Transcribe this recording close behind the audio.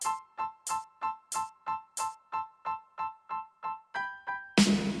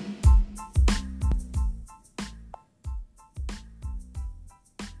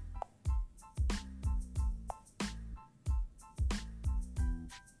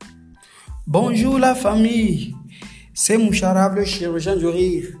Bonjour la famille, c'est Moucharaf le chirurgien du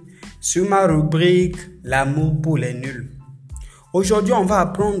rire sur ma rubrique L'amour pour les nuls. Aujourd'hui, on va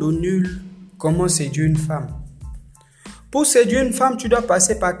apprendre aux nuls comment séduire une femme. Pour séduire une femme, tu dois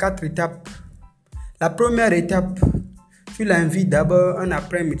passer par 4 étapes. La première étape, tu l'invites d'abord un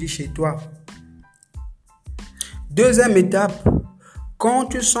après-midi chez toi. Deuxième étape, quand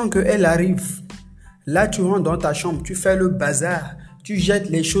tu sens qu'elle arrive, là tu rentres dans ta chambre, tu fais le bazar. Tu jettes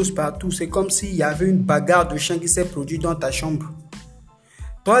les choses partout. C'est comme s'il y avait une bagarre de chiens qui s'est produite dans ta chambre.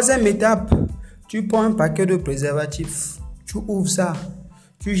 Troisième étape, tu prends un paquet de préservatifs. Tu ouvres ça.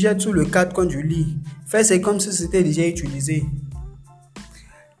 Tu jettes sous le quatre-coins du lit. Fais c'est comme si c'était déjà utilisé.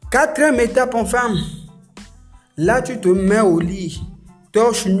 Quatrième étape, enfin. Là, tu te mets au lit,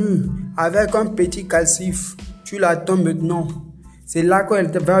 torse nu, avec un petit calcif. Tu l'attends maintenant. C'est là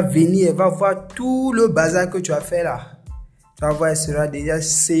qu'elle va venir. Elle va voir tout le bazar que tu as fait là. Tu vas voir, elle sera déjà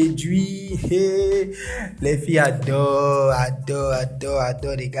séduite. Les filles adorent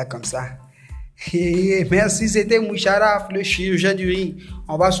les gars comme ça. Merci, c'était Moucharaf, le chirurgien du rire.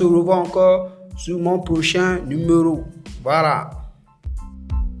 On va se revoir encore sur mon prochain numéro. Voilà.